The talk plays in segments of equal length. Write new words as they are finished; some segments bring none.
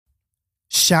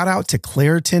shout out to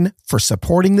Claritin for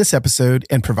supporting this episode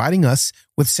and providing us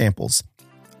with samples.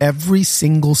 Every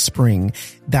single spring,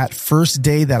 that first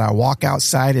day that I walk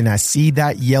outside and I see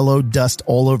that yellow dust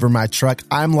all over my truck,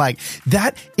 I'm like,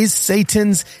 that is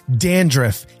Satan's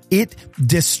dandruff. It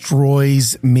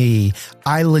destroys me.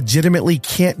 I legitimately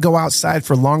can't go outside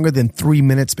for longer than 3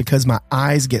 minutes because my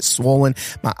eyes get swollen,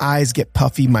 my eyes get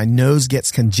puffy, my nose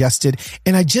gets congested,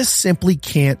 and I just simply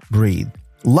can't breathe.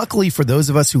 Luckily for those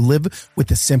of us who live with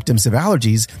the symptoms of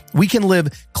allergies, we can live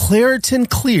Claritin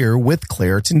Clear with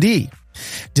Claritin D.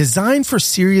 Designed for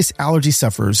serious allergy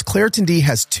sufferers, Claritin D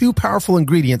has 2 powerful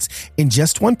ingredients in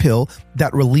just one pill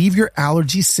that relieve your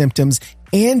allergy symptoms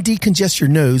and decongest your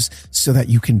nose so that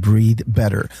you can breathe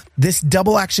better. This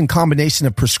double action combination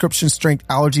of prescription strength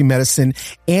allergy medicine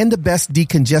and the best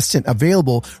decongestant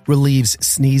available relieves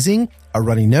sneezing, a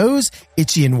runny nose,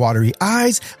 itchy and watery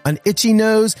eyes, an itchy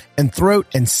nose and throat,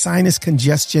 and sinus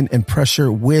congestion and pressure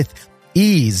with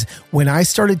ease. When I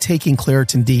started taking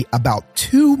Claritin D about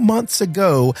 2 months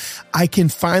ago, I can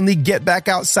finally get back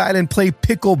outside and play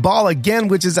pickleball again,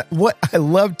 which is what I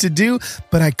love to do,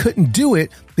 but I couldn't do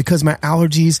it because my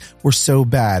allergies were so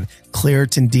bad.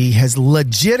 Claritin D has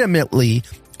legitimately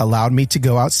allowed me to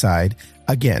go outside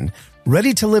again.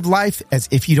 Ready to live life as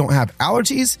if you don't have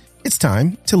allergies? It's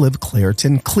time to live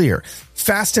Claritin Clear.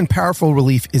 Fast and powerful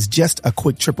relief is just a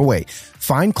quick trip away.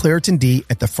 Find Claritin D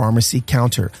at the pharmacy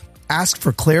counter. Ask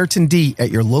for Claritin D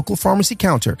at your local pharmacy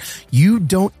counter. You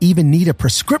don't even need a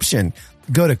prescription.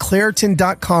 Go to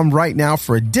Claritin.com right now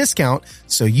for a discount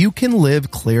so you can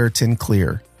live Claritin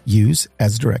Clear. Use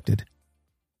as directed.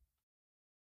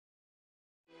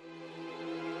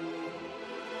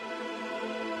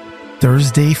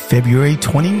 Thursday, February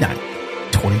 29th,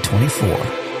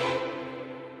 2024.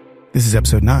 This is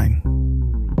episode 9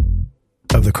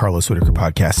 of the Carlos Whitaker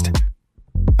podcast.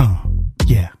 Oh,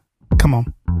 yeah. Come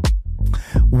on.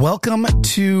 Welcome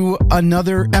to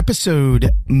another episode,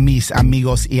 mis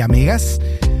amigos y amigas,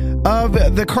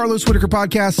 of the Carlos Whitaker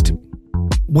podcast,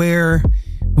 where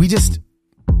we just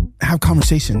have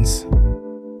conversations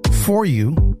for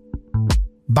you,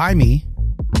 by me,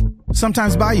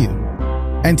 sometimes by you.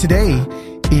 And today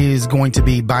is going to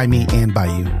be by me and by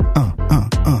you.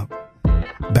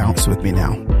 Bounce with me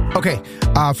now. Okay.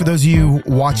 For those of you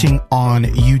watching on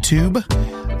YouTube,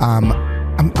 I'm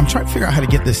trying to figure out how to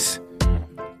get this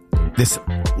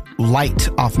light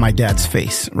off my dad's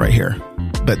face right here.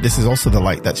 But this is also the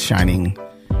light that's shining.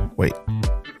 Wait,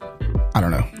 I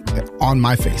don't know, on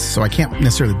my face. So I can't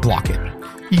necessarily block it.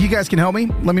 You guys can help me.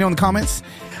 Let me know in the comments.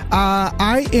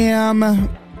 I am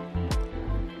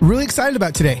really excited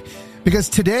about today because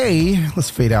today, let's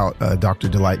fade out Dr.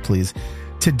 Delight, please.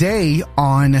 Today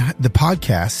on the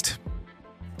podcast,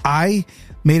 I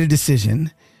made a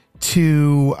decision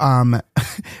to,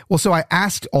 so I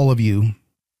asked all of you,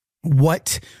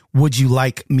 what would you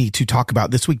like me to talk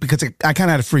about this week? Because I kind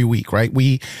of had a free week, right?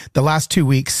 The last 2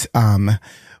 weeks, let's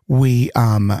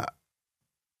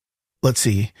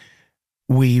see,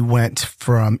 we went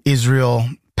from Israel,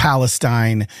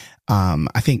 Palestine.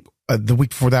 I think the week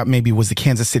before that maybe was the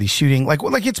Kansas City shooting. Like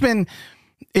it's been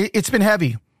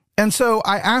heavy. And so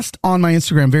I asked on my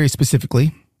Instagram very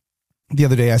specifically the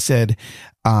other day, I said,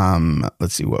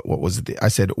 let's see, what was it? I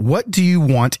said, what do you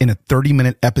want in a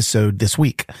 30-minute episode this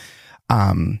week?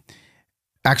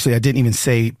 Actually, I didn't even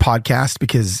say podcast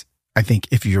because I think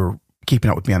if you're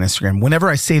keeping up with me on Instagram, whenever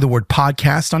I say the word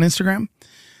podcast on Instagram,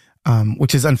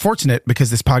 which is unfortunate because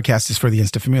this podcast is for the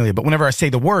Insta Familia, but whenever I say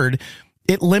the word,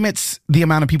 it limits the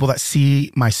amount of people that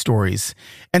see my stories.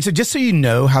 And so just so you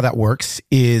know how that works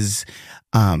is,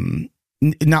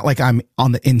 not like I'm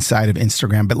on the inside of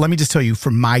Instagram, but let me just tell you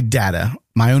from my data,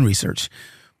 my own research,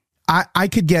 I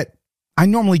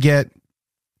normally get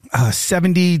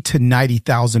 70 to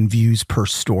 90,000 views per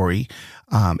story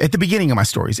at the beginning of my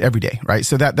stories every day, right?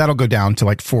 So that'll go down to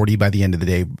like 40 by the end of the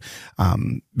day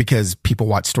because people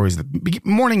watch stories in the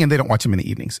morning and they don't watch them in the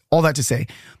evenings. All that to say,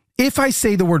 if I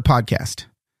say the word podcast,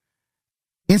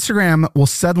 Instagram will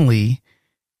suddenly,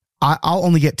 I'll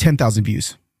only get 10,000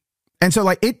 views. And so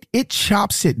like it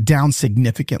chops it down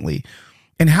significantly.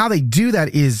 And how they do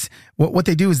that is what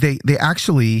they do is they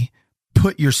actually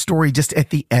put your story just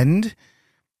at the end.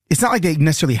 It's not like they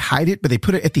necessarily hide it, but they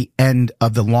put it at the end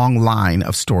of the long line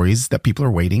of stories that people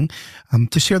are waiting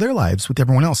to share their lives with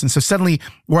everyone else. And so suddenly,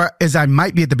 whereas I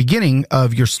might be at the beginning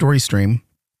of your story stream,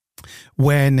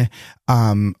 when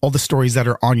all the stories that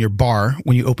are on your bar,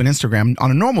 when you open Instagram on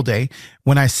a normal day,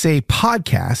 when I say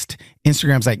podcast,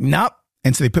 Instagram's like, nope.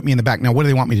 And so they put me in the back. Now, what do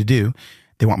they want me to do?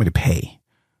 They want me to pay.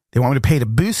 They want me to pay to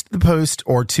boost the post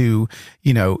or to,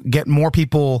 get more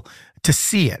people to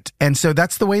see it. And so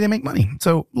that's the way they make money.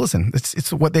 So listen,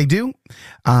 it's what they do.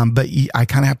 But I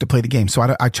kind of have to play the game.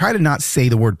 So I try to not say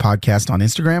the word podcast on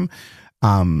Instagram.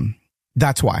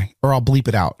 That's why, or I'll bleep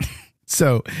it out.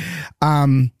 So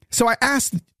I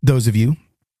asked those of you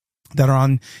that are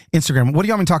on Instagram, what do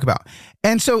you want me to talk about?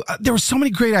 And so there were so many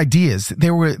great ideas.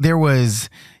 There was,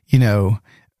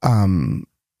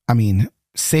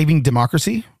 saving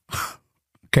democracy.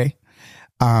 Okay.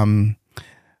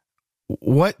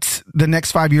 What the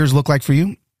next 5 years look like for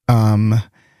you?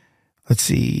 Let's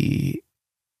see.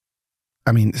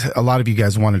 I mean, a lot of you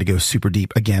guys wanted to go super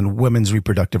deep. Again, women's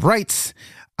reproductive rights,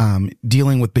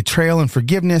 dealing with betrayal and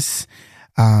forgiveness,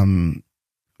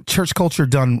 church culture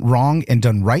done wrong and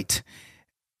done right,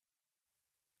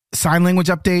 sign language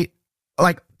update,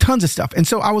 like tons of stuff. And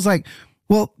so I was like,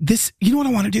 well, you know what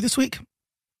I want to do this week?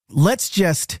 Let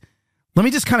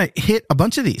me just kind of hit a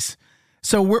bunch of these.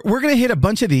 So we're going to hit a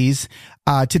bunch of these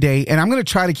today, and I'm going to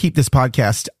try to keep this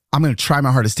podcast. I'm going to try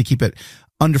my hardest to keep it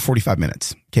under 45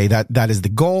 minutes. Okay. That is the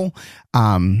goal.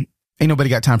 Ain't nobody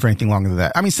got time for anything longer than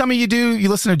that. I mean, some of you do. You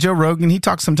listen to Joe Rogan. He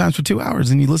talks sometimes for 2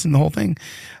 hours and you listen to the whole thing.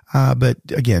 But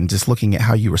again, just looking at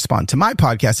how you respond to my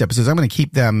podcast episodes, I'm going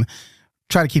to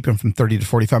try to keep them from 30 to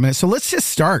 45 minutes. So let's just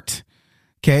start.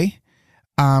 Okay.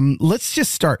 Let's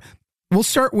just start. We'll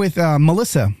start with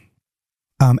Melissa.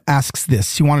 Asks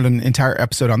this. She wanted an entire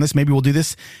episode on this. Maybe we'll do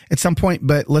this at some point,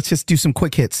 but let's just do some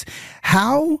quick hits.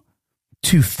 How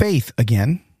to faith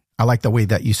again. I like the way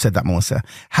that you said that, Melissa.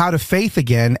 How to faith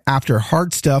again after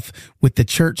hard stuff with the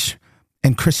church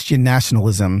and Christian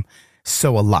nationalism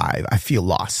so alive. I feel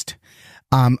lost.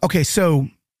 Okay, so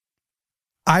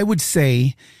I would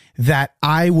say that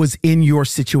I was in your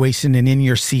situation and in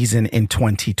your season in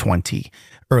 2020,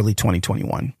 early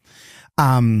 2021.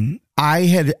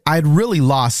 I'd really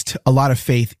lost a lot of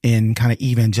faith in kind of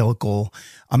evangelical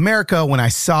America when I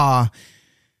saw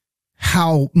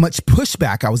how much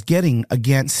pushback I was getting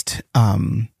against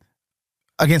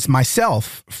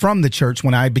myself from the church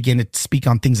when I began to speak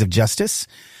on things of justice.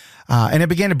 And it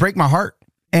began to break my heart.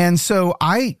 And so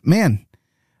I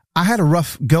had a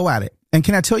rough go at it. And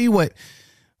can I tell you what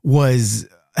was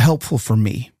helpful for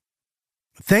me?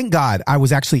 Thank God I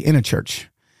was actually in a church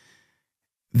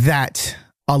that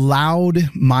allowed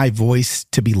my voice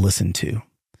to be listened to.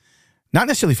 Not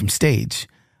necessarily from stage,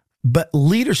 but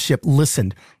leadership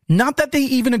listened. Not that they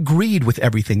even agreed with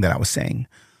everything that I was saying,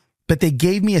 but they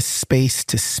gave me a space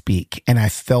to speak and I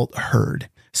felt heard.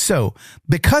 So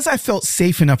because I felt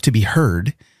safe enough to be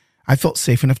heard, I felt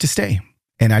safe enough to stay.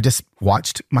 And I just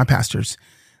watched my pastors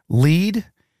lead.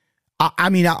 I'll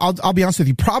be honest with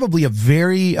you, probably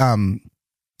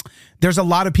there's a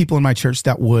lot of people in my church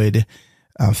that would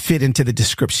fit into the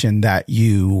description that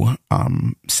you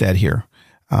said here.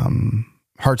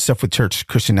 Hard stuff with church,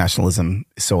 Christian nationalism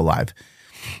is so alive.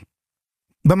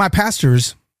 But my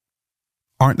pastors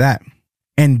aren't that.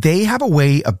 And they have a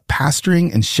way of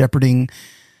pastoring and shepherding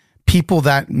people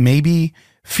that maybe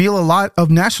feel a lot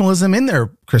of nationalism in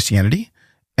their Christianity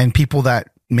and people that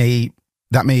may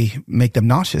make them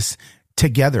nauseous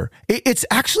together. It's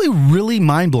actually really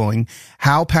mind-blowing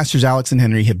how Pastors Alex and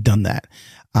Henry have done that.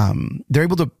 They're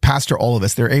able to pastor all of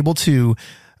us. They're able to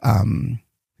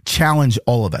challenge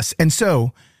all of us. And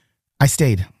so I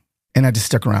stayed and I just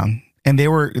stuck around. And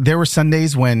there were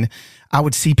Sundays when I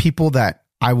would see people that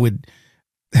I would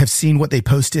have seen what they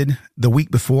posted the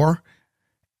week before.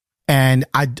 And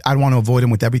I'd want to avoid them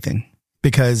with everything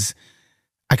because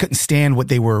I couldn't stand what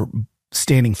they were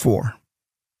standing for.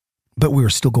 But we were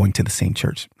still going to the same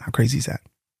church. How crazy is that?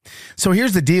 So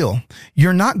here's the deal.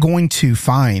 You're not going to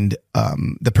find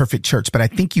the perfect church, but I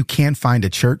think you can find a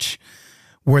church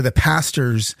where the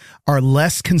pastors are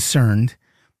less concerned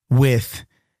with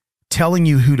telling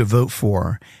you who to vote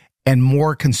for and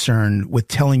more concerned with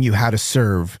telling you how to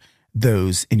serve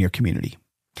those in your community.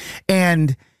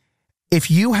 And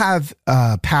if you have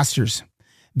pastors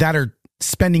that are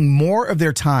spending more of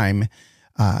their time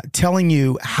telling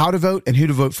you how to vote and who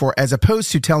to vote for, as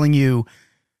opposed to telling you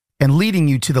and leading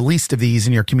you to the least of these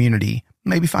in your community,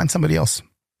 maybe find somebody else.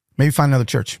 Maybe find another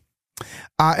church.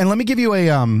 And let me give you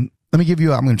I'm going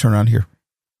to turn around here.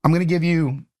 I'm going to give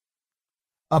you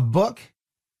a book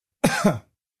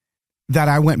that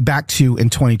I went back to in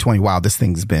 2020. Wow, this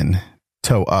thing's been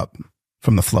toe up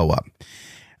from the flow up.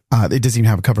 It doesn't even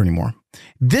have a cover anymore.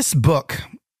 This book,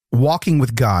 Walking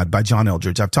with God by John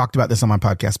Eldredge. I've talked about this on my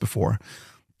podcast before.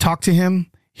 Talk to him,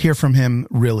 hear from him,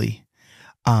 really.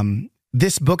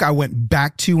 This book I went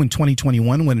back to in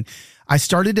 2021 when I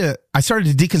started to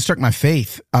deconstruct my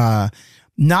faith,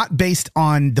 not based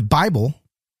on the Bible,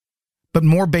 but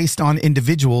more based on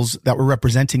individuals that were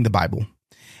representing the Bible.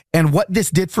 And what this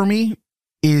did for me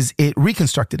is it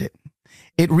reconstructed it.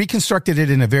 It reconstructed it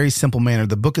in a very simple manner.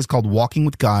 The book is called Walking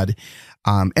with God.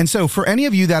 And so for any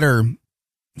of you that are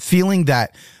feeling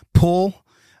that pull,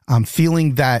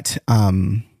 feeling that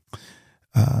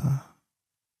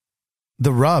the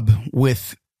rub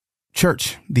with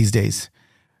church these days,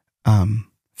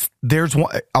 there's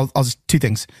one. I'll just two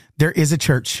things. There is a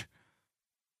church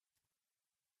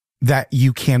that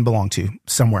you can belong to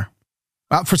somewhere.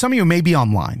 For some of you, it may be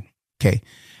online. Okay.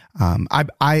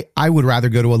 I would rather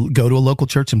go to a local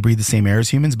church and breathe the same air as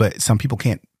humans, but some people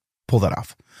can't pull that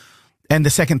off. And the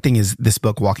second thing is this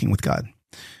book, Walking with God.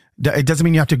 It doesn't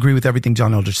mean you have to agree with everything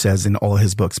John Eldredge says in all of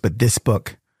his books, but this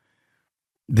book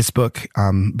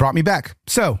brought me back.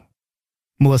 So,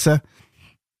 Melissa,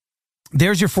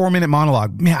 there's your 4-minute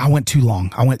monologue. Man, I went too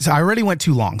long. I already went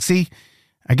too long. See,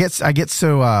 I get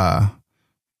so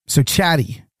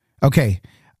chatty. Okay.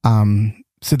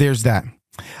 So there's that.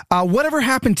 Whatever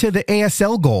happened to the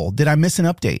ASL goal? Did I miss an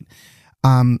update?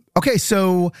 Okay.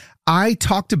 So I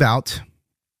talked about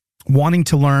wanting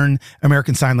to learn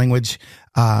American Sign Language,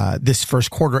 this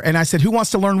first quarter. And I said, who wants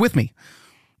to learn with me?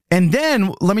 And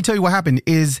then let me tell you what happened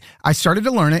is I started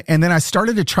to learn it. And then I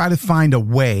started to try to find a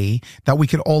way that we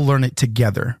could all learn it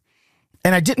together.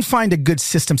 And I didn't find a good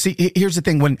system. See, here's the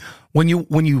thing. When you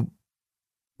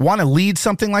want to lead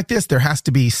something like this, there has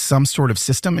to be some sort of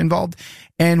system involved.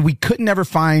 And we could never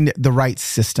find the right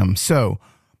system. So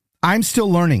I'm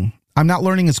still learning. I'm not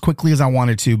learning as quickly as I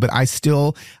wanted to, but I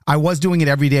was doing it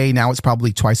every day. Now it's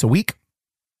probably twice a week.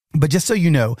 But just so you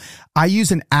know, I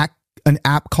use an app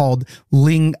called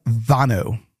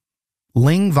Lingvano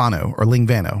or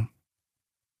Lingvano.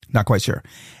 Not quite sure.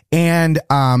 And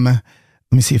let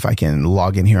me see if I can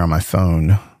log in here on my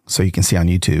phone so you can see on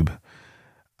YouTube.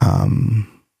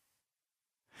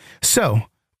 So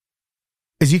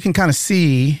as you can kind of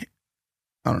see,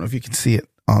 I don't know if you can see it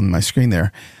on my screen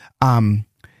there.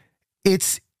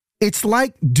 It's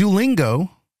like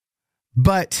Duolingo,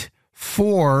 but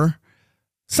for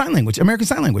sign language, American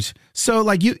Sign Language. So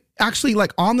like you actually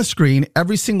like on the screen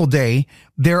every single day,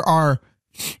 there are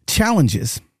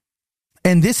challenges.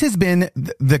 And this has been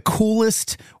the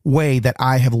coolest way that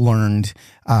I have learned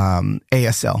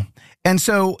ASL. And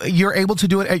so you're able to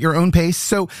do it at your own pace.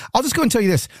 So I'll just go and tell you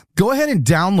this. Go ahead and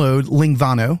download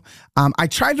Lingvano. I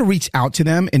tried to reach out to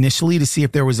them initially to see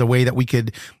if there was a way that we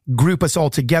could group us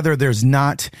all together. There's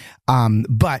not.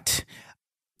 But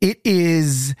it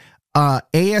is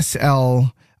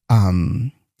ASL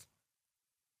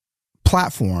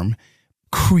platform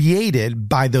created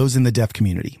by those in the deaf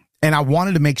community. And I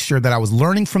wanted to make sure that I was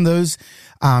learning from those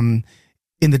in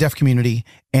the deaf community,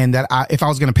 and that if I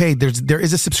was going to pay, there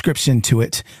is a subscription to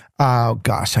it.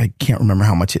 Gosh, I can't remember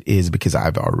how much it is because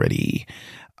I've already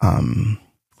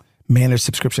managed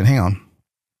subscription. Hang on,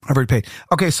 I've already paid.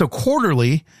 Okay, so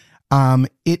quarterly,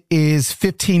 it is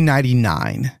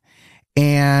 $15.99,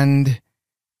 and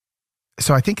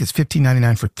so I think it's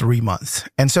 $15.99 for 3 months.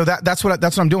 And so that's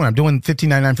what I'm doing. I'm doing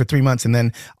 $15.99 for 3 months, and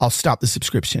then I'll stop the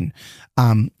subscription.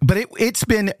 But it's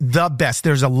been the best.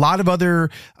 There's a lot of other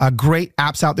great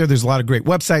apps out there. There's a lot of great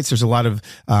websites. There's a lot of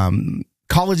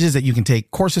colleges that you can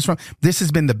take courses from. This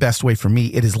has been the best way for me.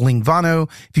 It is Lingvano.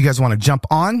 If you guys want to jump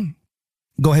on,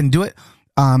 go ahead and do it.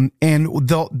 And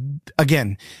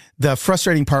again, the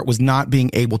frustrating part was not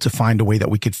being able to find a way that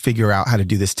we could figure out how to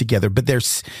do this together. But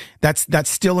that's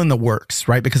still in the works,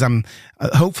 right? Because I'm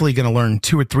hopefully going to learn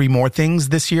 2 or 3 more things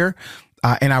this year.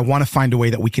 And I want to find a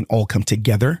way that we can all come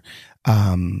together.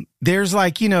 There's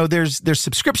there's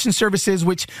subscription services,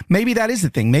 which maybe that is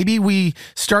the thing. Maybe we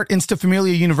start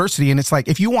Instafamilia University, and it's like,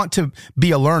 if you want to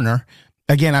be a learner,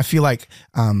 again, I feel like,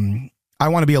 I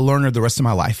want to be a learner the rest of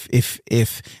my life.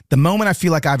 If the moment I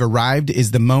feel like I've arrived is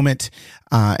the moment,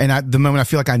 the moment I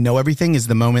feel like I know everything is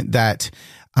the moment that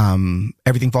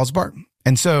everything falls apart.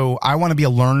 And so I want to be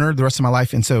a learner the rest of my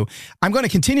life. And so I'm going to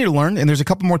continue to learn. And there's a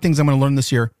couple more things I'm going to learn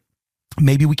this year.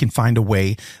 Maybe we can find a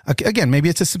way. Again, maybe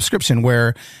it's a subscription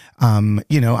where, I don't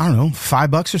know,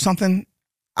 $5 or something.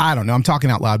 I don't know. I'm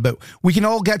talking out loud, but we can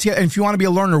all get together. And if you want to be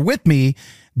a learner with me,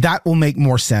 that will make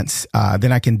more sense.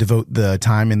 Then I can devote the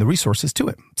time and the resources to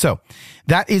it. So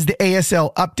that is the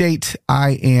ASL update.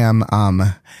 I am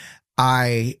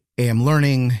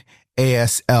learning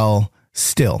ASL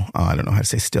still. I don't know how to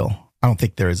say still. I don't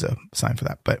think there is a sign for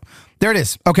that, but there it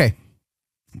is. Okay.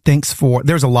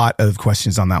 There's a lot of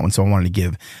questions on that one. So I wanted to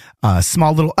give a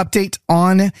small little update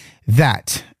on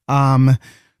that.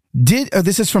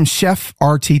 This is from Chef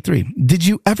RT3. Did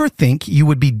you ever think you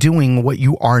would be doing what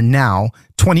you are now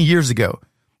 20 years ago?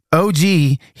 OG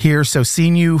here. So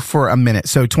seen you for a minute.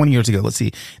 So 20 years ago, let's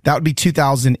see. That would be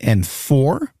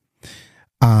 2004.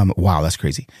 Wow, that's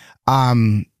crazy.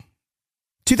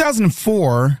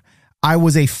 2004, I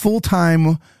was a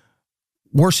full-time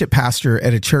worship pastor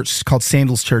at a church called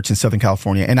Sandals Church in Southern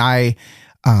California. And I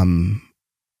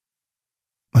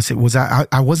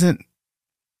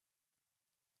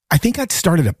think I'd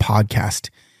started a podcast.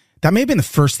 That may have been the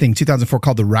first thing, 2004,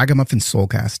 called the Ragamuffin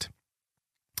Soulcast.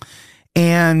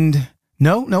 And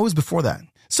no, it was before that.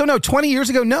 So no, 20 years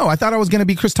ago, no, I thought I was going to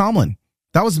be Chris Tomlin.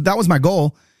 That was my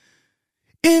goal.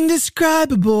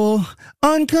 Indescribable,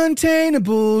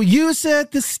 uncontainable. You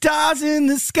set the stars in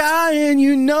the sky and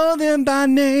you know them by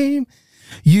name.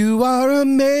 You are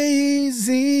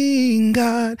amazing,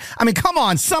 God. I mean, come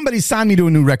on, somebody sign me to a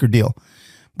new record deal.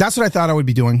 That's what I thought I would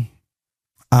be doing.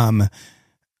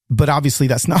 But obviously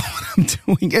that's not what I'm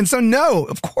doing. And so no,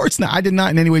 of course not. I did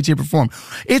not in any way, shape, or form.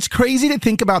 It's crazy to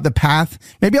think about the path.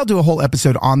 Maybe I'll do a whole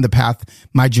episode on the path,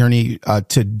 my journey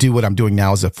to do what I'm doing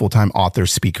now as a full-time author,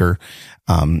 speaker,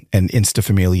 and Insta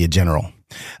Familia general.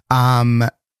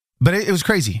 But it was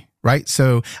crazy, right?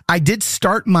 So I did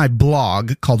start my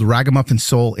blog called Ragamuffin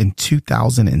Soul in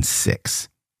 2006.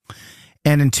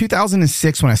 And in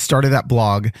 2006, when I started that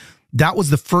blog, that was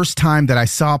the first time that I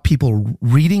saw people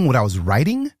reading what I was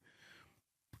writing.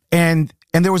 And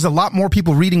there was a lot more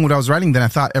people reading what I was writing than I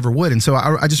thought ever would. And so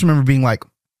I just remember being like,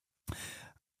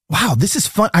 wow, this is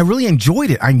fun. I really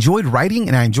enjoyed it. I enjoyed writing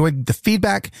and I enjoyed the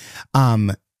feedback.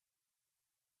 And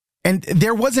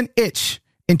there was an itch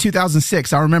in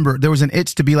 2006. I remember there was an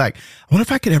itch to be like, I wonder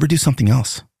if I could ever do something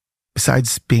else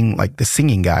besides being like the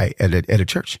singing guy at a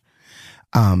church.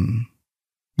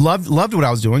 Loved what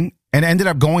I was doing and ended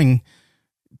up going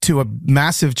to a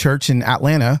massive church in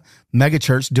Atlanta, mega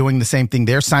church, doing the same thing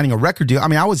there, signing a record deal. I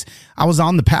mean, I was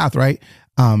on the path, right?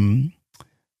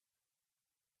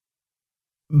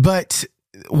 But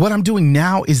what I'm doing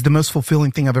now is the most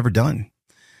fulfilling thing I've ever done,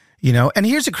 you know? And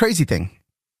here's the crazy thing.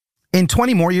 In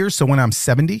 20 more years, so when I'm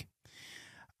 70,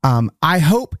 I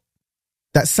hope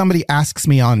that somebody asks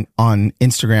me on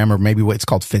Instagram, or maybe what it's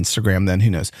called Finstagram then,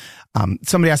 who knows?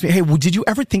 Somebody asked me, hey, well, did you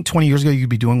ever think 20 years ago you'd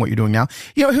be doing what you're doing now?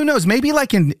 You know, who knows? Maybe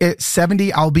like at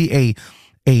 70, I'll be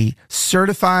a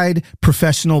certified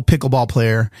professional pickleball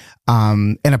player,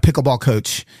 and a pickleball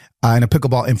coach, and a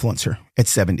pickleball influencer at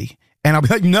 70. And I'll be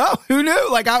like, no, who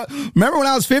knew? Like, I remember when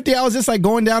I was 50, I was just like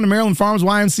going down to Maryland Farms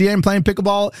YMCA and playing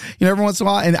pickleball, you know, every once in a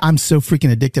while. And I'm so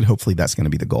freaking addicted. Hopefully that's going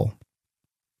to be the goal.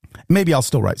 Maybe I'll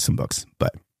still write some books,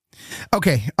 but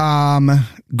okay.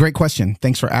 Great question.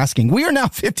 Thanks for asking. We are now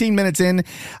 15 minutes in. You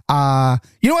know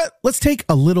what? Let's take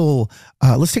a little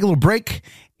break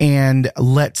and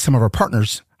let some of our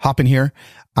partners hop in here.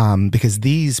 Because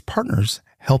these partners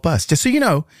help us. Just so you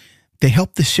know, they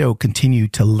help the show continue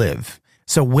to live.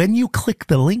 So when you click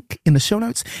the link in the show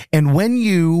notes and when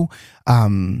you,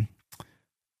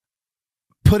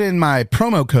 put in my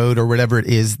promo code or whatever it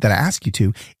is that I ask you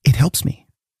to, it helps me.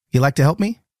 You like to help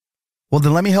me? Well,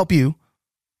 then let me help you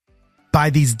buy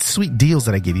these sweet deals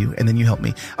that I give you, and then you help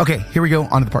me. Okay, here we go.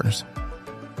 On to the partners.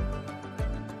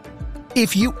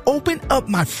 If you open up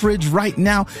my fridge right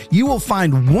now, you will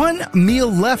find one meal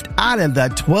left out of the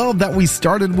 12 that we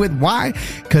started with. Why?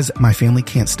 Because my family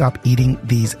can't stop eating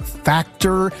these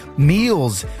Factor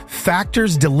meals.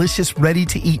 Factor's delicious,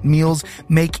 ready-to-eat meals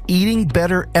make eating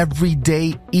better every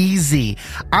day easy.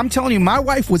 I'm telling you, my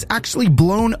wife was actually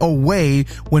blown away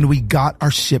when we got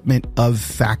our shipment of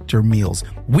Factor meals.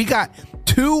 We got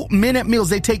 2-minute meals.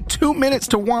 They take 2 minutes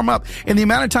to warm up. And the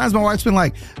amount of times my wife's been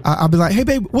like, I'll be like, hey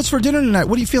babe, what's for dinner tonight?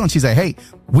 What are you feeling? She's like, hey,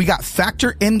 we got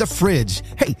Factor in the fridge.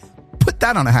 Hey, put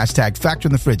that on a hashtag, Factor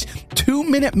in the fridge.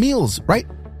 2-minute meals, right?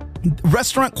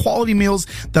 Restaurant quality meals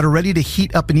that are ready to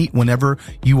heat up and eat whenever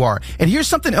you are. And here's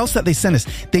something else that they sent us.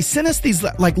 They sent us these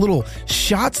like little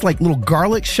shots, like little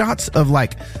garlic shots of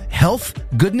like health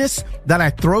goodness that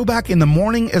I throw back in the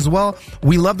morning as well.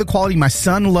 We love the quality. My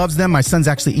son loves them. My son's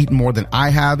actually eaten more than I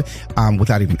have,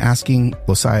 without even asking.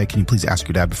 Losiah, can you please ask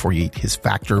your dad before you eat his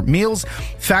Factor meals?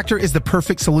 Factor is the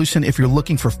perfect solution if you're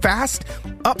looking for fast,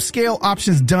 upscale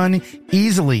options done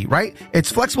easily, right?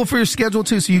 It's flexible for your schedule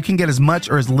too, so you can get as much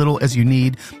or as little as you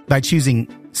need by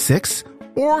choosing 6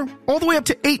 or all the way up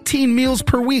to 18 meals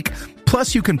per week.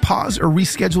 Plus, you can pause or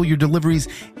reschedule your deliveries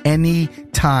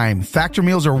anytime. Factor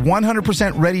meals are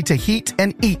 100% ready to heat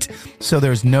and eat, so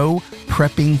there's no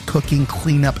prepping, cooking,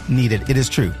 cleanup needed. It is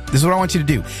true. This is what I want you to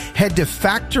do. Head to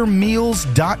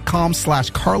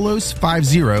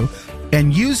factormeals.com/Carlos50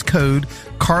 and use code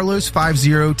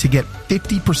Carlos50 to get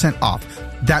 50% off.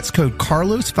 That's code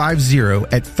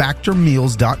Carlos50 at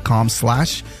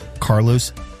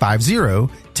factormeals.com/Carlos50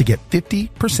 to get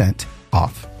 50%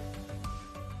 off.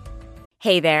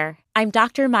 Hey there. I'm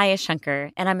Dr. Maya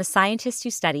Shankar, and I'm a scientist who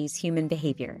studies human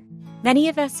behavior. Many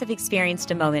of us have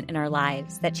experienced a moment in our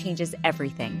lives that changes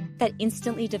everything, that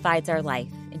instantly divides our life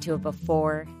into a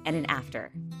before and an after.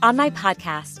 On my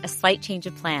podcast, A Slight Change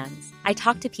of Plans, I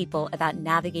talk to people about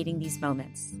navigating these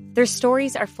moments. Their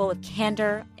stories are full of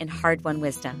candor and hard-won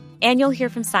wisdom. And you'll hear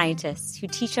from scientists who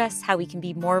teach us how we can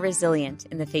be more resilient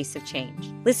in the face of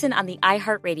change. Listen on the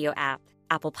iHeartRadio app,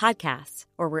 Apple Podcasts,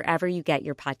 or wherever you get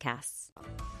your podcasts.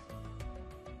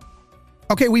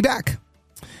 Okay, we back.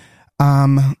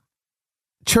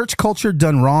 Church culture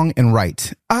done wrong and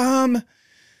right. I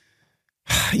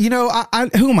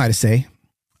who am I to say?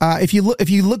 If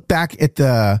you look back at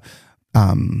the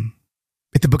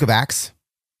book of Acts,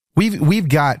 we've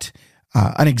got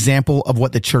an example of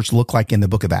what the church looked like in the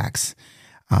book of Acts.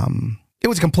 It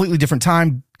was a completely different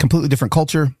time, completely different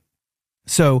culture.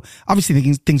 So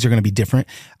obviously things are going to be different.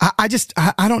 I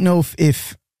don't know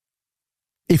if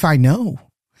I know.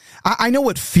 I know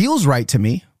what feels right to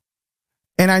me.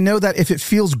 And I know that if it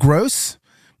feels gross,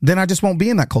 then I just won't be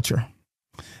in that culture.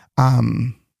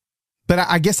 But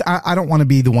I guess I don't want to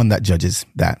be the one that judges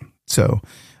that. So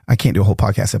I can't do a whole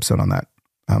podcast episode on that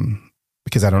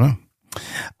because I don't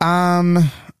know.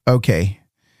 Okay.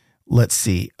 Let's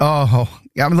see.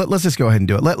 Let's just go ahead and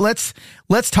do it.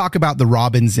 Let's talk about the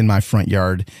robins in my front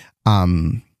yard.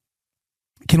 Can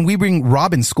we bring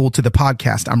Robin School to the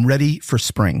podcast? I'm ready for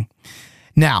spring.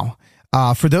 Now,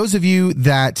 for those of you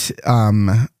that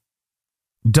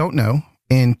don't know,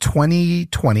 in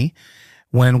 2020,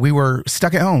 when we were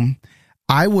stuck at home,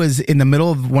 I was in the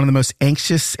middle of one of the most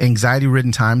anxious,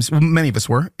 anxiety-ridden times, many of us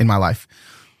were in my life.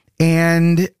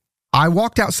 And I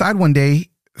walked outside one day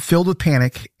filled with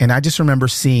panic, and I just remember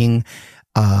seeing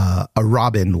a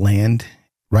robin land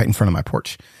right in front of my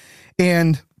porch.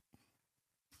 And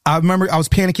I remember I was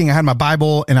panicking. I had my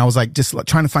Bible and I was like, just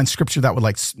trying to find scripture that would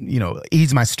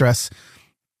ease my stress.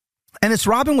 And this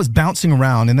robin was bouncing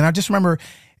around. And then I just remember,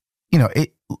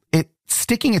 it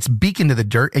sticking its beak into the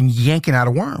dirt and yanking out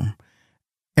a worm.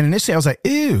 And initially I was like,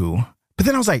 ew. But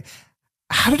then I was like,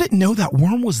 how did it know that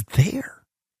worm was there?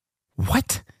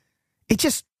 What? It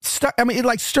just stuck. I mean, it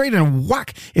like straight and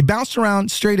whack. It bounced around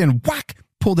straight and whack,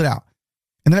 pulled it out.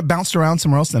 And then it bounced around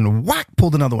somewhere else and whack,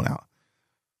 pulled another one out.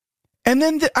 And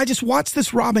then I just watched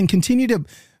this robin continue to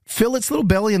fill its little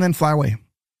belly and then fly away.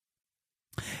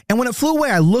 And when it flew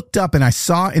away, I looked up and I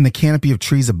saw in the canopy of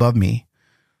trees above me,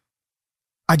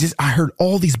 I heard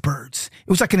all these birds.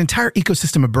 It was like an entire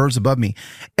ecosystem of birds above me.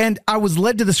 And I was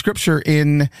led to the scripture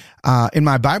in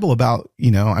my Bible about,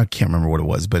 I can't remember what it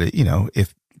was, but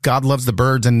if God loves the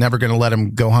birds and never going to let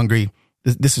them go hungry,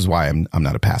 this is why I'm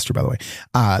not a pastor, by the way.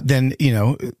 Then,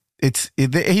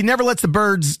 he never lets the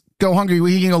birds go hungry.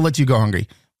 He can go let you go hungry.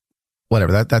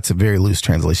 Whatever. That's a very loose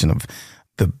translation of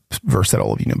the verse that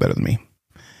all of you know better than me.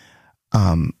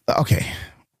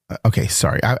 Okay.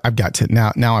 Sorry. I've got to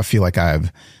now I feel like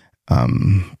I've,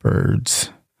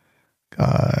 birds,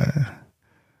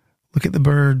 look at the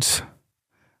birds.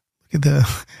 Look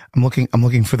at I'm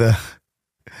looking for the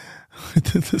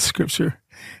scripture.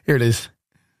 Here it is.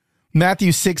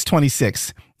 Matthew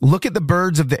 6:26. Look at the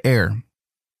birds of the air.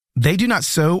 They do not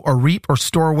sow or reap or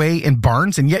store away in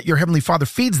barns, and yet your heavenly Father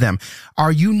feeds them.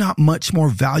 Are you not much more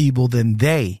valuable than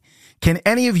they? Can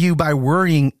any of you, by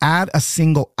worrying, add a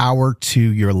single hour to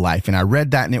your life? And I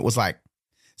read that and it was like,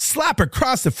 slap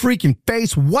across the freaking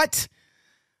face. What?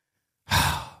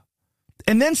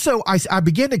 And then so I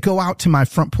began to go out to my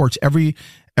front porch every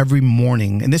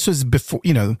morning. And this was before,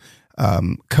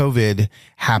 COVID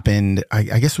happened. I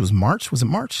guess it was March. Was it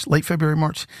March? Late February,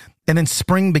 March. And then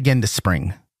spring began to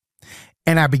spring.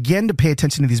 And I began to pay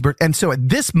attention to these birds. And so at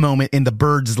this moment in the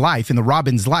bird's life, in the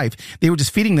robin's life, they were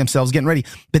just feeding themselves, getting ready.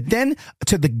 But then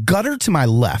to the gutter to my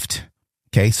left,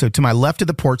 okay, so to my left of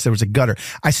the porch, there was a gutter.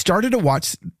 I started to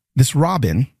watch this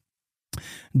robin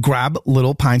grab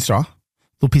little pine straw,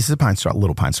 little pieces of pine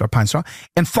straw,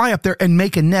 and fly up there and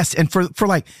make a nest. And for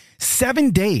like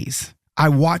 7 days, I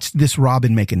watched this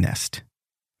robin make a nest.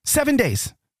 7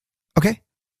 days. Okay.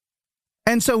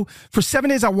 And so for 7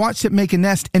 days, I watched it make a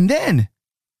nest. And then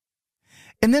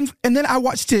I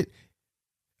watched it.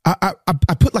 I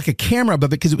put like a camera above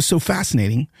it because it was so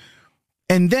fascinating.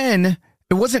 And then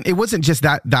it wasn't just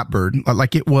that bird.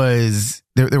 Like it was,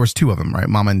 there was two of them, right?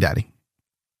 Mama and daddy.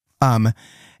 And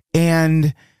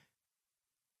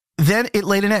then it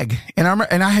laid an egg, and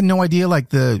I had no idea like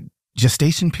the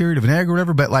gestation period of an egg or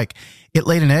whatever, but like it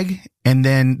laid an egg, and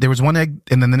then there was one egg,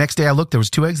 and then the next day I looked, there was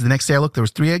 2 eggs. The next day I looked, there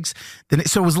was 3 eggs.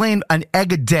 So it was laying an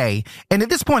egg a day. And at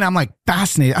this point, I'm like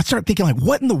fascinated. I started thinking like,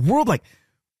 what in the world? Like,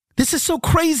 this is so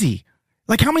crazy.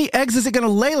 Like, how many eggs is it going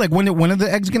to lay? Like, when are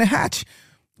the eggs going to hatch?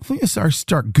 I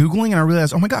start Googling and I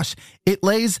realized, oh my gosh, it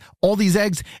lays all these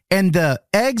eggs and the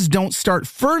eggs don't start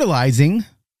fertilizing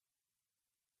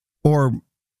or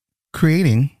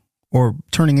creating or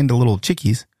turning into little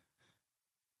chickies.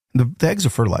 The eggs are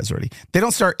fertilized already. They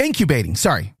don't start incubating.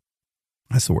 Sorry.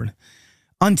 That's the word.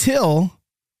 Until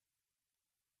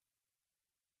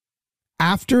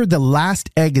after the last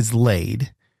egg is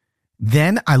laid,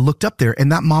 then I looked up there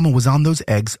and that mama was on those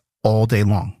eggs all day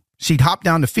long. She'd hop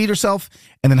down to feed herself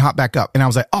and then hop back up. And I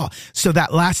was like, oh, so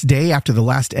that last day after the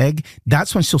last egg,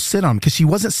 that's when she'll sit on him because she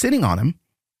wasn't sitting on him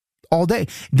all day.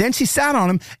 Then she sat on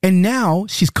him and now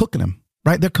she's cooking them,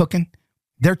 right? They're cooking.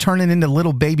 They're turning into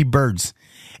little baby birds.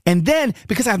 And then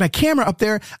because I had my camera up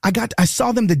there, I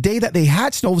saw them the day that they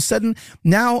hatched. And all of a sudden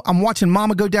now I'm watching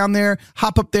mama go down there,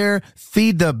 hop up there,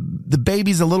 feed the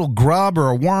babies a little grub or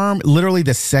a worm. Literally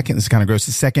the second, this is kind of gross,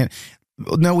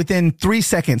 within 3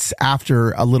 seconds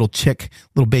after a little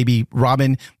baby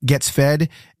robin gets fed,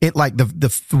 it like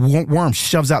the worm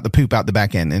shoves out the poop out the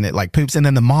back end and it like poops. And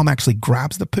then the mom actually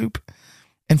grabs the poop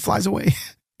and flies away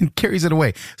and carries it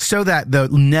away so that the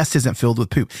nest isn't filled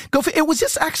with poop. It was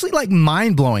just actually like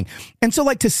mind blowing. And so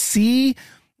like to see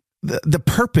the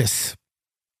purpose,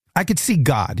 I could see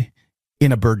God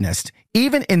in a bird nest,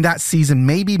 even in that season,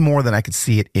 maybe more than I could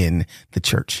see it in the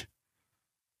church.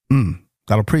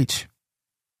 That'll preach.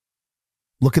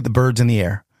 Look at the birds in the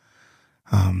air.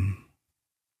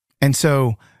 And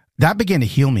so that began to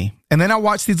heal me. And then I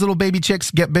watched these little baby chicks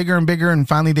get bigger and bigger, and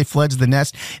finally they fledged the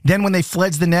nest. Then when they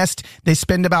fledged the nest, they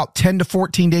spend about 10 to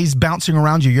 14 days bouncing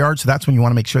around your yard. So that's when you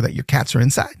want to make sure that your cats are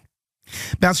inside.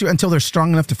 Bounce until they're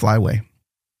strong enough to fly away.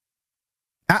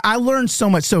 I learned so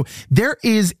much. So there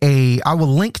is I will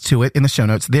link to it in the show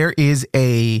notes. There is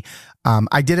I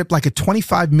did it like a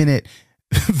 25-minute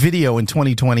video in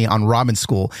 2020 on Robin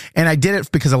School. And I did it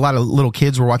because a lot of little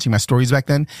kids were watching my stories back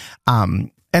then.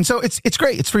 And so it's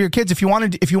great. It's for your kids. If you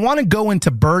want to go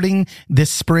into birding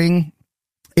this spring,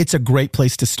 it's a great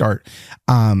place to start.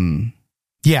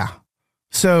 Yeah.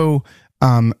 So,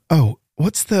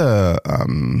 what's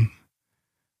the,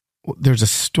 there's a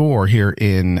store here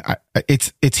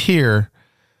it's here,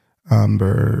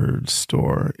 bird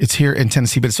store. It's here in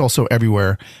Tennessee, but it's also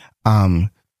everywhere.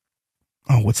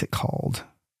 What's it called?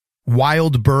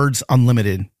 Wild Birds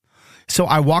Unlimited. So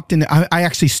I walked in, I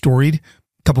actually storied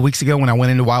a couple weeks ago when I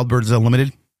went into Wild Birds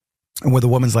Unlimited, and where the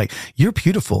woman's like, "You're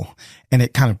beautiful." And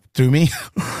it kind of threw me.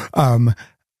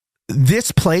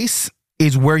 This place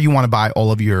is where you want to buy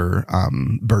all of your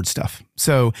bird stuff.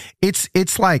 So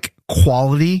it's like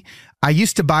quality. I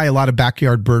used to buy a lot of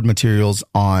backyard bird materials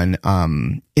on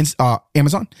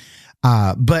Amazon.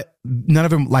 But none of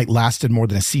them like lasted more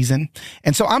than a season.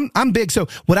 And so I'm big. So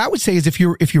what I would say is if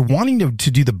you're wanting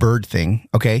to do the bird thing,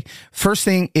 okay, first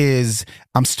thing is,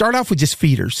 start off with just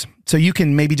feeders. So you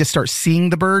can maybe just start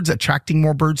seeing the birds, attracting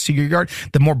more birds to your yard.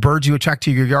 The more birds you attract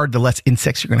to your yard, the less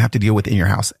insects you're going to have to deal with in your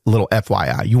house. A little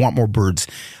FYI, you want more birds,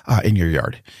 in your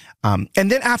yard. And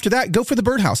then after that, go for the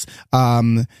birdhouse.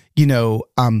 Clean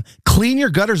your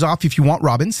gutters off if you want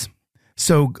robins.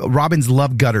 So robins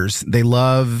love gutters. They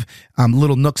love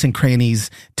little nooks and crannies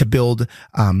to build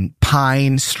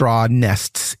pine straw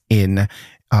nests in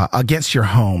against your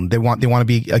home. They want to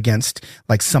be against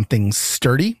like something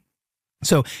sturdy.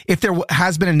 So if there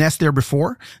has been a nest there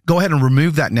before, go ahead and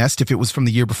remove that nest if it was from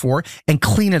the year before and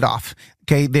clean it off.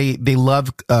 Okay, they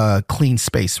love clean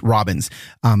space. Robins,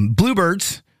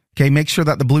 bluebirds. Okay, make sure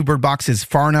that the bluebird box is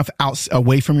far enough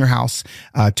away from your house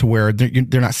to where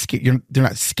they're not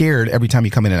scared every time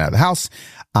you come in and out of the house.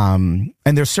 And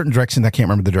there's certain directions, I can't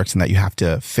remember the direction that you have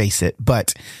to face it,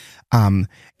 but and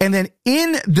then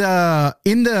in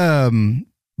the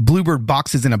bluebird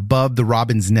boxes and above the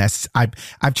robin's nests,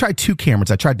 I've tried 2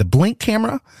 cameras. I tried the Blink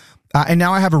camera, and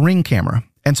now I have a Ring camera.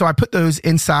 And so I put those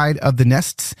inside of the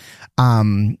nests,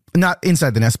 not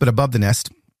inside the nest, but above the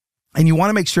nest. And you want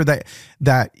to make sure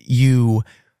that you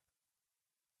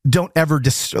don't ever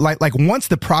like once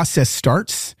the process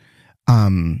starts,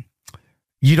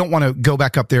 you don't want to go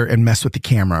back up there and mess with the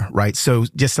camera, right? So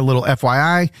just a little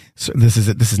FYI. So this is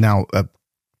it. This is now a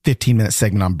 15-minute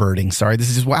segment on birding. Sorry, this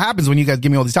is just what happens when you guys give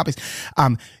me all these topics.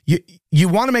 You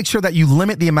want to make sure that you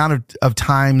limit the amount of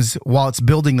times while it's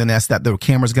building the nest that the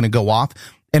camera's going to go off,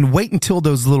 and wait until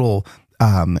those little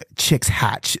chicks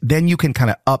hatch. Then you can kind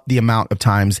of up the amount of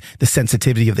times, the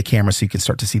sensitivity of the camera, so you can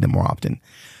start to see them more often.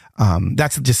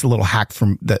 That's just a little hack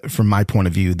from my point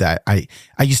of view, that I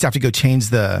used to have to go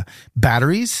change the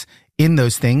batteries in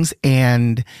those things.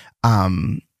 And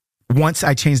once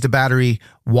I changed the battery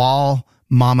while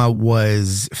mama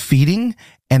was feeding,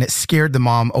 and it scared the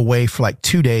mom away for like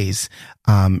 2 days.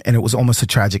 And it was almost a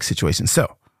tragic situation.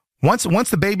 So Once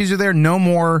the babies are there, no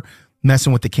more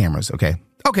messing with the cameras. Okay.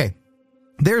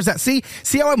 There's that. See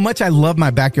how much I love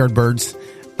my backyard birds.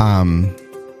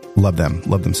 Love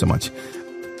them so much.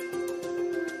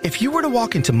 If you were to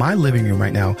walk into my living room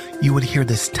right now, you would hear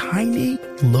this tiny,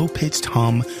 low-pitched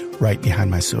hum right behind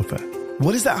my sofa.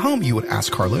 What is that hum, you would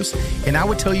ask Carlos? And I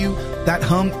would tell you that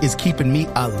hum is keeping me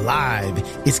alive.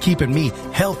 It's keeping me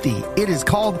healthy. It is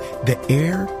called the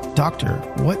Air Doctor.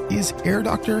 What is Air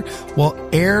Doctor? Well,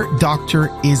 Air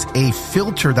Doctor is a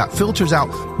filter that filters out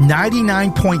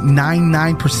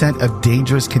 99.99% of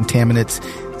dangerous contaminants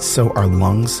so our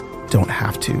lungs don't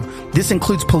have to. This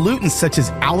includes pollutants such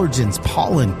as allergens,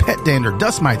 pollen, pet dander,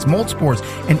 dust mites, mold spores,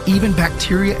 and even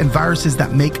bacteria and viruses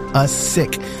that make us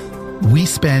sick. We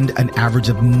spend an average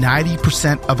of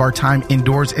 90% of our time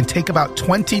indoors and take about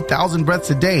 20,000 breaths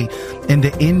a day. And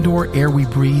the indoor air we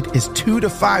breathe is 2 to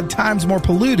 5 times more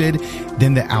polluted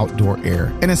than the outdoor air.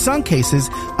 And in some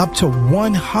cases, up to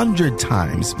 100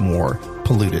 times more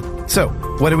polluted. So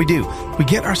what do? We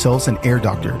get ourselves an Air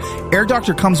Doctor. Air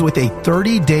Doctor comes with a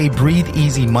 30-day breathe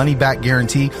easy money back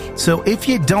guarantee. So if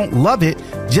you don't love it,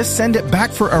 just send it back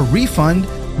for a refund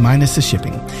minus the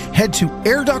shipping. Head to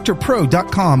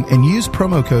airdoctorpro.com and use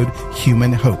promo code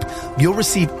HUMANHOPE. You'll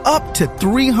receive up to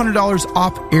 $300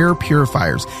 off air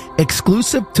purifiers.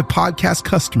 Exclusive to podcast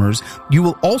customers, you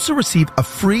will also receive a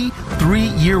free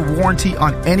 3-year warranty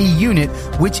on any unit,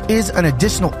 which is an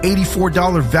additional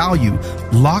 $84 value.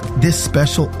 Lock this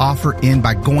special offer in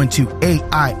by going to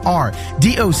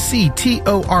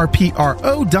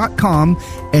airdoctorpro.com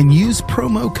and use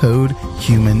promo code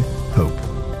HUMANHOPE.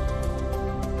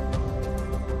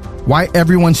 Why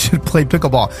everyone should play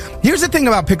pickleball. Here's the thing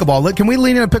about pickleball. Look, can we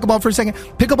lean into pickleball for a second?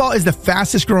 Pickleball is the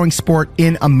fastest growing sport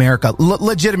in America.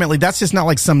 Legitimately, that's just not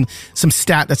like some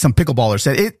stat that some pickleballer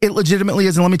said. It legitimately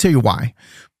is, and let me tell you why.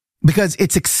 Because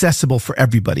it's accessible for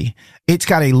everybody. It's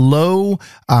got a low,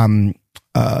 kind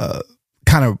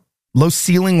of low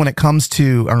ceiling when it comes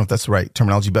to, I don't know if that's the right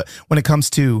terminology, but when it comes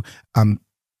to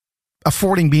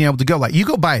affording being able to go. Like, you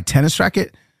go buy a tennis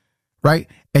racket, right?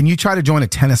 And you try to join a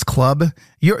tennis club,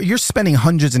 you're spending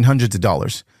hundreds and hundreds of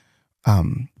dollars.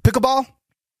 Pickleball,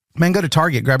 man, go to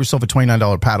Target, grab yourself a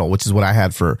 $29 paddle, which is what I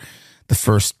had for the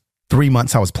first 3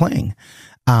 months I was playing.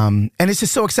 And it's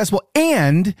just so accessible.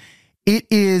 And it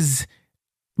is,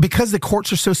 because the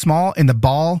courts are so small and the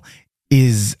ball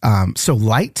is so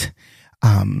light,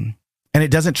 and it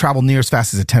doesn't travel near as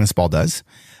fast as a tennis ball does.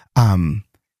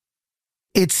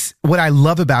 It's what I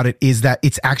love about it is that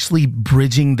it's actually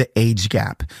bridging the age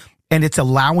gap, and it's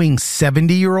allowing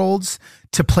 70-year-olds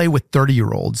to play with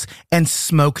 30-year-olds and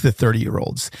smoke the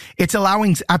 30-year-olds. It's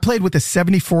allowing, I played with a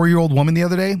 74-year-old woman the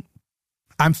other day.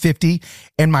 I'm 50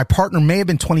 and my partner may have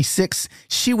been 26.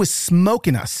 She was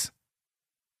smoking us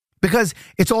because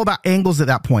it's all about angles at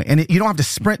that point, and you don't have to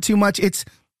sprint too much.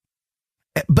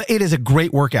 But it is a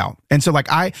great workout. And so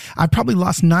like I probably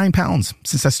lost 9 pounds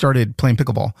since I started playing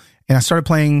pickleball, and I started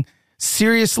playing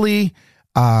seriously,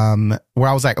 where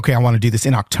I was like, okay, I want to do this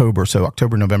in October. So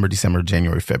October, November, December,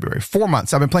 January, February, 4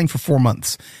 months. I've been playing for 4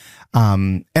 months.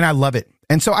 And I love it.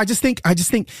 And so I just think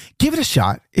give it a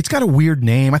shot. It's got a weird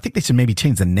name. I think they should maybe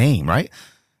change the name, right? I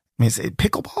mean, is it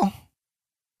pickleball?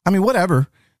 I mean, whatever.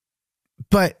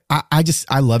 But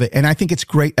I love it. And I think it's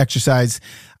great exercise.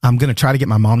 I'm going to try to get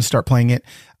my mom to start playing it.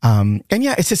 And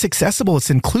yeah, it's just accessible. It's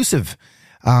inclusive.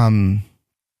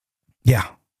 Yeah,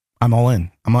 I'm all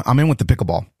in. I'm in with the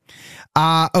pickleball.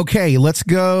 Okay, let's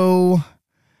go.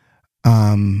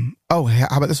 How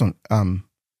about this one?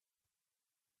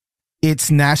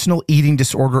 It's National Eating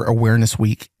Disorder Awareness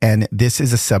Week, and this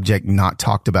is a subject not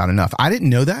talked about enough. I didn't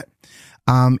know that.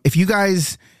 If you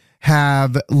guys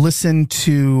have listened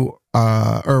to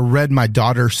or read my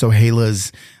daughter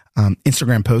Sohaila's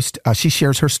Instagram post, she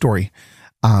shares her story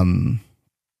and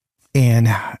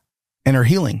her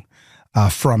healing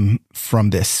from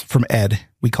ED,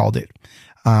 we called it.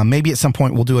 Maybe at some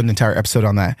point we'll do an entire episode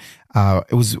on that.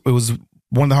 It was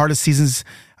one of the hardest seasons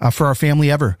for our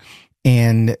family ever.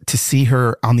 And to see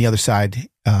her on the other side,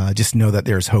 just know that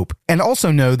there's hope. And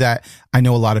also know that I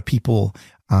know a lot of people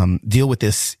deal with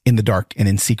this in the dark and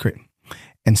in secret.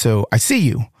 And so I see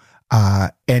you,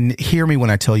 and hear me when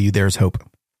I tell you there's hope.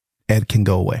 Ed can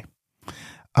go away.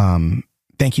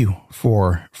 Thank you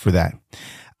for that.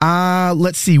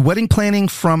 Let's see. Wedding planning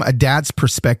from a dad's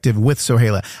perspective with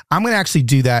Sohaila. I'm going to actually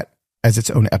do that as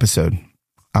its own episode.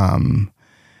 All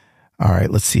right,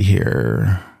 let's see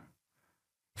here.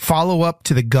 follow up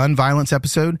to the gun violence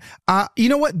episode. You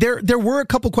know what? There were a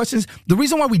couple questions. The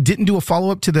reason why we didn't do a follow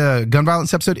up to the gun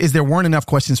violence episode is there weren't enough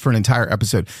questions for an entire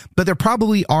episode, but there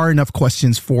probably are enough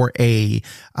questions for a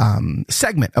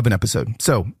segment of an episode.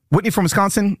 So Whitney from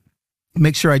Wisconsin,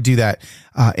 make sure I do that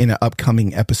in an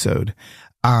upcoming episode.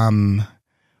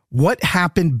 What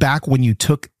happened back when you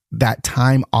took that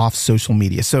time off social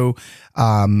media? So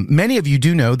many of you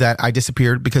do know that I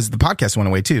disappeared because the podcast went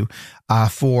away too,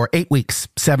 for 8 weeks,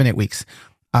 7-8 weeks,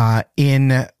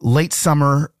 in late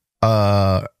summer,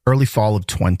 early fall of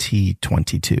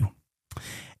 2022.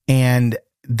 And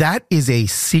that is a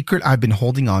secret I've been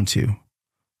holding on to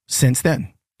since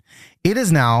then. It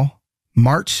is now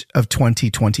March of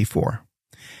 2024,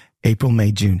 April,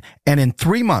 May, June. And in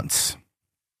 3 months,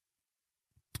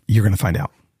 you're going to find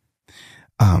out.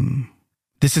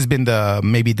 This has been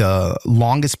maybe the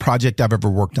longest project I've ever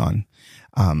worked on.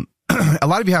 A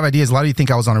lot of you have ideas. A lot of you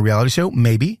think I was on a reality show.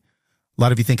 Maybe. A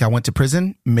lot of you think I went to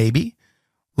prison. Maybe.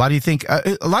 A lot of you think,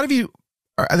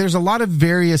 there's a lot of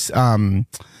various,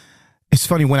 it's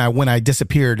funny when I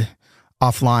disappeared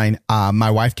offline,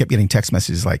 my wife kept getting text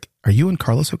messages like, are you and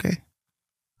Carlos okay?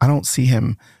 I don't see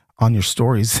him on your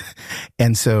stories.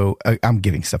 And so I'm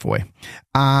giving stuff away.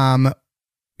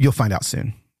 You'll find out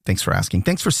soon. Thanks for asking.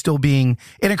 Thanks for still being,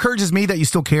 it encourages me that you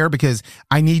still care because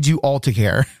I need you all to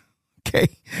care. Okay.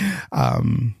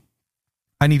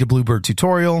 I need a Bluebird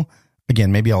tutorial.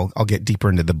 Again, maybe I'll get deeper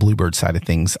into the Bluebird side of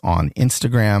things on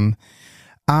Instagram.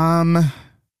 Guys,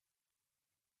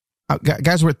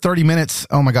 we're at 30 minutes.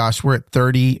 Oh my gosh, we're at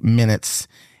 30 minutes.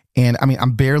 And I mean,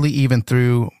 I'm barely even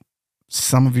through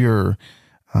some of your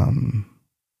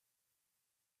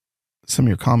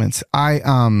comments.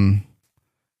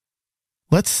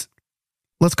 Let's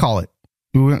call it.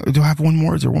 Do I have one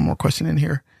more? Is there one more question in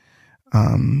here?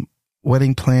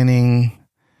 Wedding planning,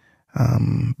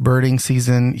 birding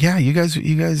season. Yeah, you guys,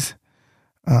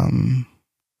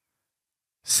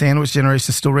 sandwich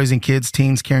generation, still raising kids,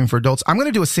 teens, caring for adults. I'm going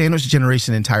to do a sandwich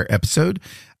generation entire episode.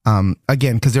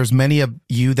 Again, because there's many of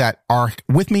you that are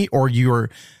with me or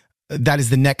that is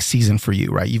the next season for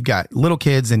you, right? You've got little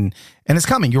kids and it's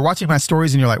coming. You're watching my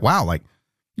stories and you're like, wow, like,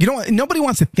 nobody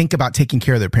wants to think about taking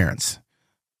care of their parents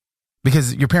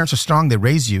because your parents are strong. They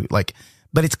raise you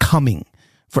but it's coming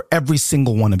for every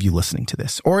single one of you listening to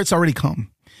this, or it's already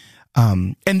come.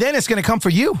 And then it's going to come for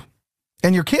you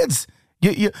and your kids.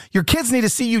 Your kids need to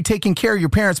see you taking care of your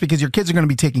parents because your kids are going to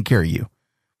be taking care of you.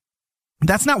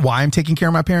 That's not why I'm taking care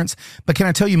of my parents, but can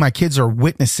I tell you, my kids are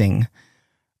witnessing,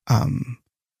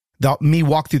 me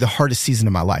walk through the hardest season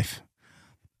of my life.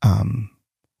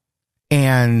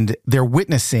 And they're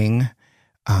witnessing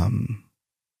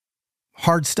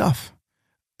hard stuff.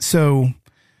 So,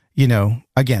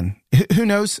 again, who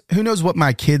knows what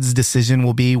my kids' decision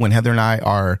will be when Heather and I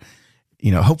are,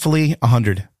 hopefully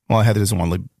 100. Well, Heather doesn't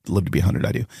want to live to be 100.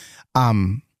 I do.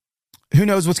 Who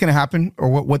knows what's going to happen or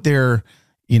what their,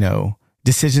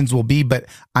 decisions will be. But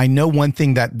I know one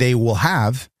thing that they will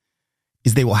have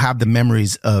is they will have the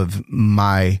memories of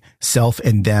myself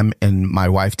and them and my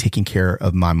wife taking care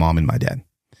of my mom and my dad.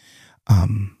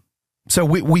 So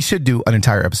we should do an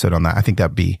entire episode on that. I think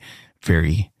that'd be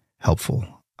very helpful.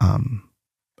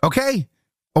 Okay.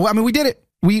 Oh, I mean, we did it.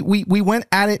 We went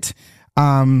at it.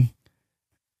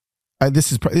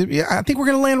 This is probably, I think we're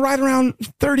going to land right around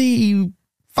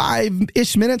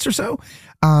 35-ish minutes or so.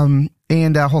 And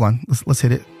hold on, let's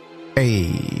hit it.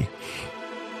 Hey,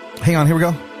 hang on. Here we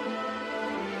go.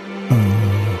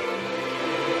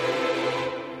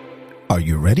 Are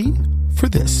you ready for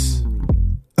this?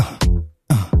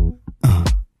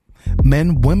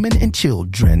 Men, women, and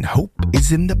children, hope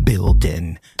is in the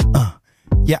building.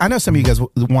 Yeah, I know some of you guys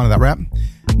wanted that rap.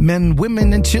 Men,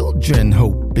 women, and children,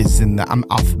 hope is in the... I'm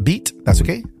off beat. That's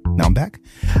okay. Now I'm back.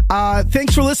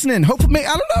 Thanks for listening. Hopefully,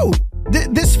 I don't know.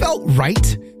 This felt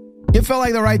right. It felt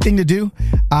like the right thing to do.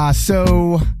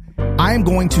 So I am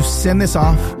going to send this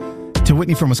off to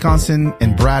Whitney from Wisconsin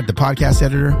and Brad, the podcast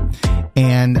editor,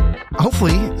 and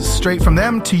hopefully straight from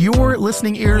them to your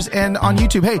listening ears and on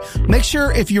YouTube. Hey, make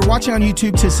sure if you're watching on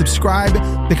YouTube to subscribe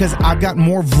because I've got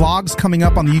more vlogs coming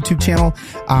up on the YouTube channel.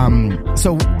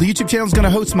 So the YouTube channel is going to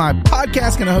host my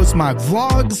podcast, going to host my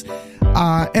vlogs,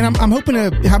 and I'm hoping to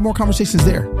have more conversations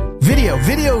there.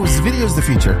 Video's the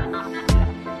future.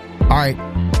 All right.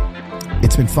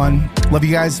 It's been fun. Love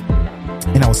you guys.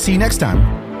 And I will see you next time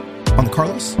on the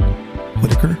Carlos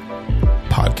Whitaker